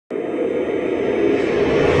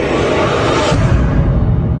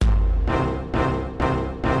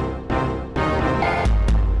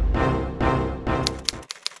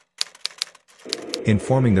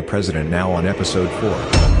Informing the President now on episode 4.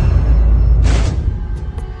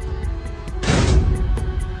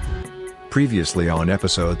 Previously on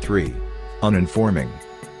episode 3. On informing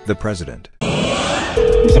the President.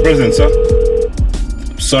 Mr. President, sir.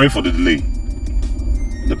 Sorry for the delay.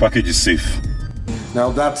 The package is safe.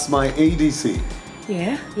 Now that's my ADC.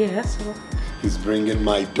 Yeah, so... He's bringing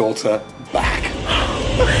my daughter back.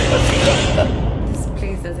 This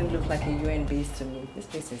place doesn't look like a UN base to me. This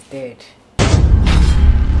place is dead.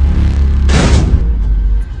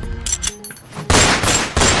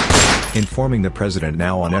 Informing the President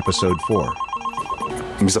now on episode 4.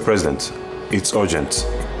 Mr. President, it's urgent.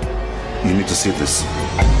 You need to see this.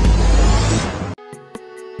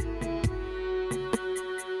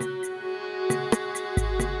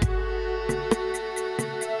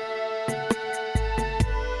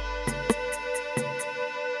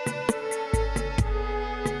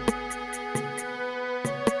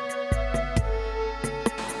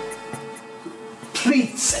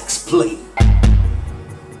 Please explain.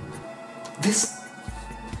 This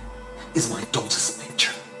is my daughter's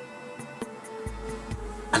picture.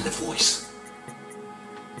 And the voice.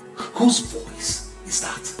 Whose voice is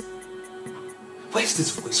that? Where's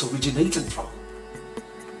this voice originating from?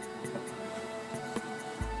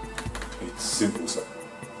 It's simple, sir.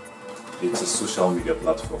 It's a social media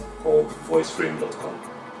platform called voiceframe.com.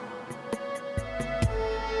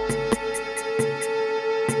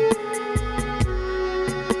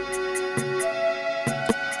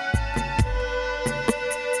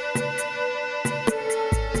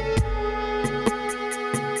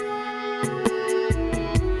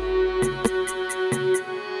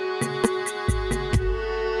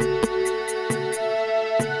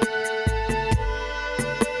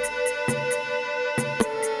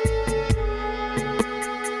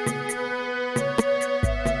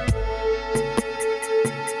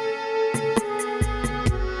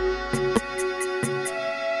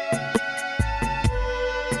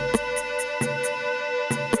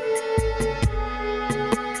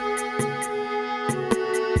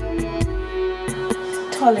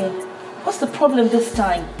 Colin, what's the problem this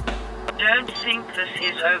time? Don't think this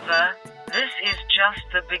is over. This is just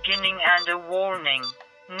the beginning and a warning.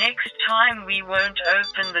 Next time we won't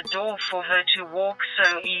open the door for her to walk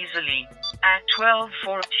so easily. At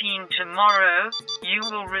 12:14 tomorrow, you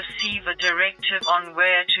will receive a directive on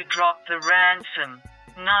where to drop the ransom.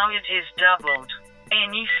 Now it is doubled.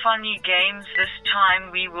 Any funny games this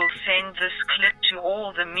time, we will send this clip to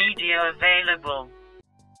all the media available.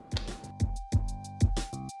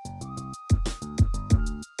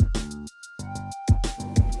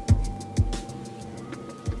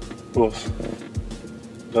 Boss,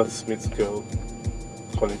 that Smith girl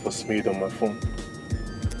calling for Smith on my phone.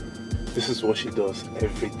 This is what she does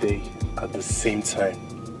every day at the same time.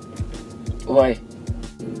 Why?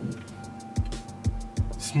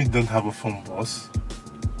 Smith don't have a phone, boss.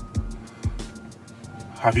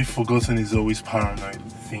 Have you forgotten he's always paranoid,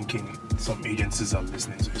 thinking some agencies are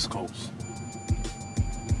listening to his calls?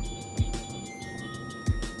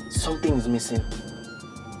 Something is missing.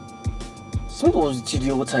 Smith was with you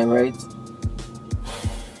the whole time, right?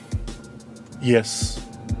 Yes.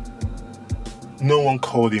 No one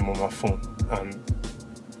called him on my phone, and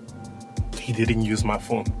he didn't use my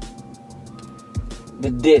phone.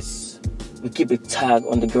 With this, we keep a tag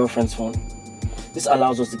on the girlfriend's phone. This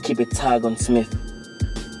allows us to keep a tag on Smith.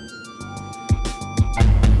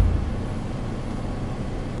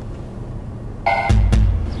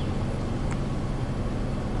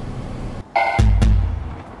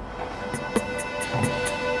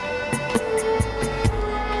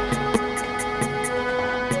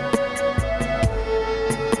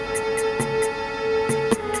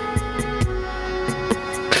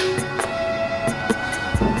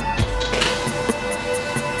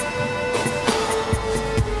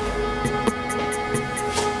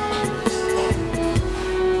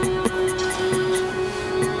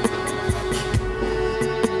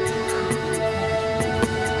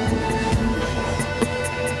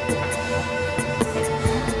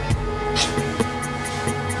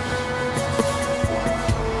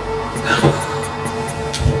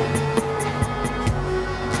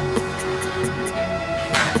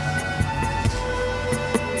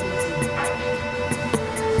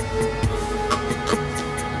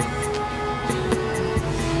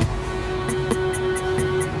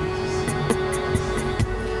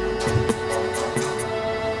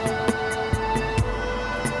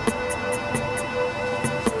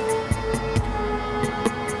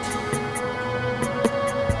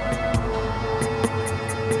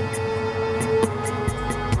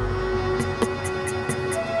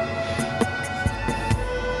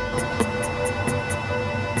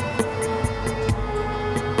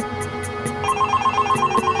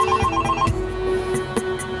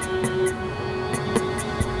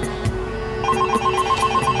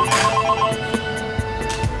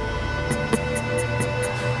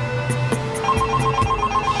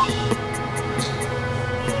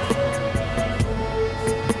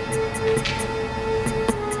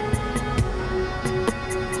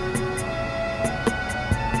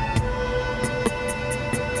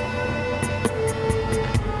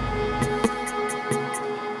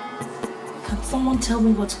 Someone tell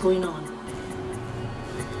me what's going on.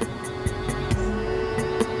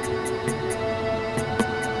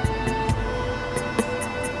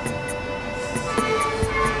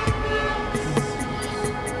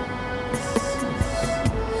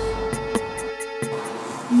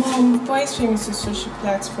 Mom, voice stream is a social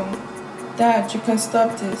platform. Dad, you can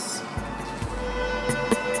stop this.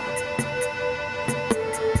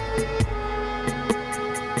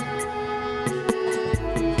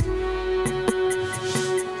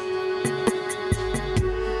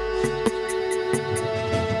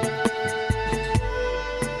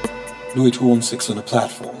 Do 8216 on the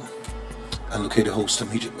platform and locate the host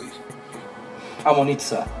immediately. I'm on it,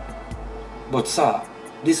 sir. But, sir,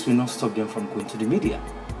 this will not stop them from going to the media.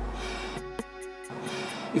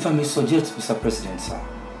 If I may suggest, Mr. President, sir,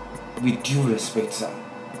 with due respect, sir,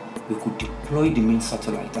 we could deploy the main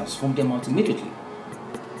satellite and swarm them out immediately.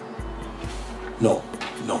 No.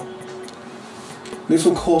 This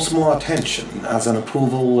will cause more attention, as an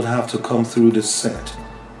approval would have to come through the Senate.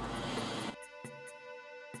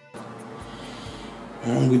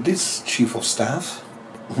 And with this chief of staff,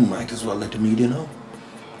 we might as well let the media know.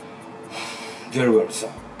 Very well,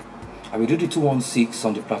 sir. I will do the 216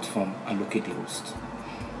 on the platform and locate the host.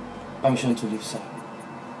 Permission to leave, sir.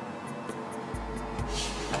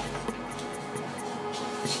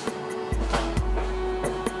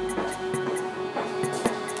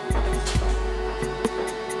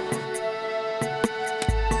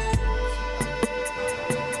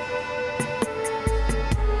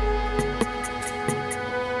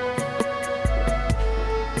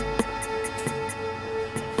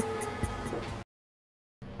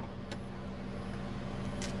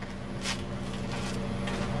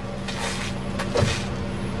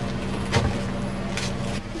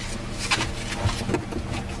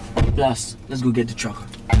 Blast, let's go get the truck.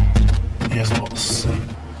 Yes, boss.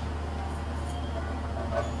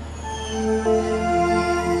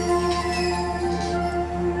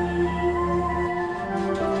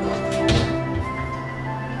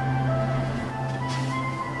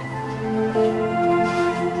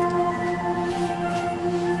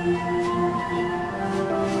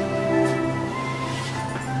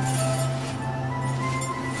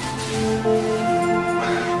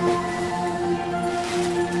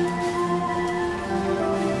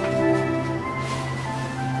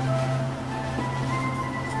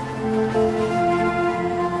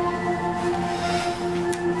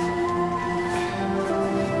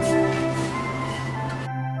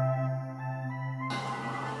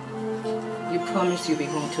 You'll be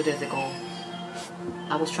home 2 days ago.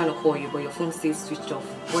 I was trying to call you, but your phone stays switched off.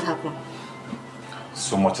 What happened?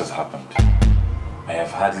 So much has happened. I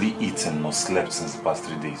have hardly eaten nor slept since the past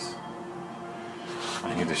 3 days.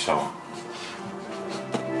 I need a shower.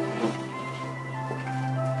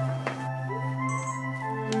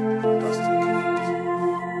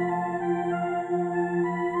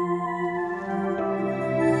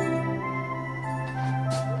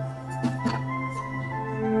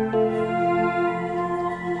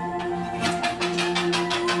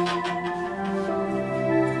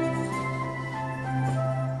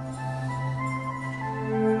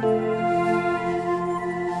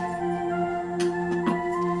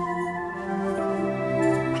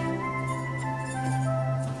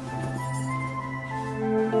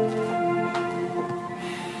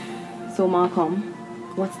 So Malcolm,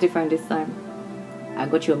 what's different this time? I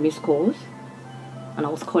got your missed calls and I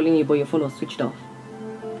was calling you but your phone was switched off.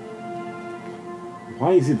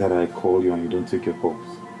 Why is it that I call you and you don't take your calls?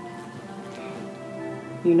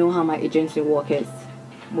 You know how my agency work is,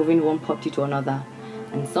 moving one property to another.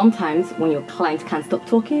 And sometimes when your client can't stop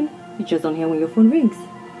talking, you just don't hear when your phone rings.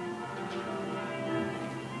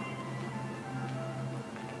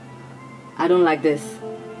 I don't like this.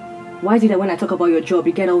 Why did I, when I talk about your job,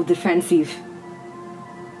 you get all defensive?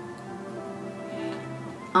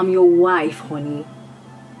 I'm your wife, honey.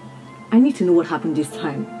 I need to know what happened this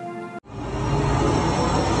time.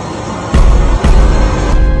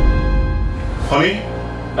 Honey,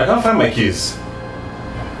 I can't find my keys.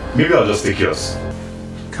 Maybe I'll just take yours.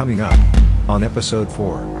 Coming up on episode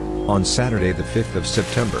 4, on Saturday the 5th of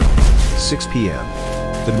September, 6 p.m.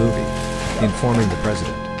 The movie, Informing the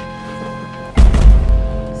President.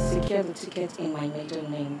 Secure the ticket in my maiden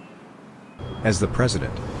name. As the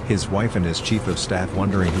president, his wife and his chief of staff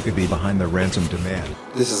wondering who could be behind the ransom demand.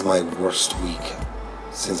 This is my worst week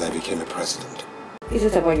since I became a president. Is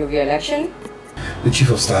it about your re-election? The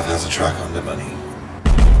chief of staff has a track on the money.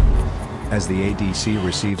 As the ADC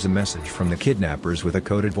receives a message from the kidnappers with a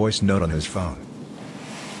coded voice note on his phone.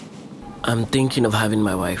 I'm thinking of having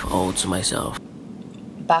my wife all to myself.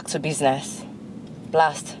 Back to business.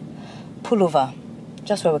 Blast. Pull over,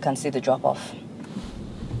 just where we can see the drop-off.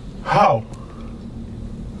 How?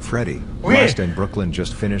 Freddy, Where? West and Brooklyn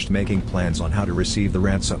just finished making plans on how to receive the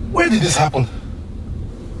ransom. Where did this happen?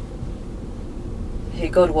 He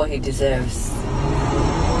got what he deserves.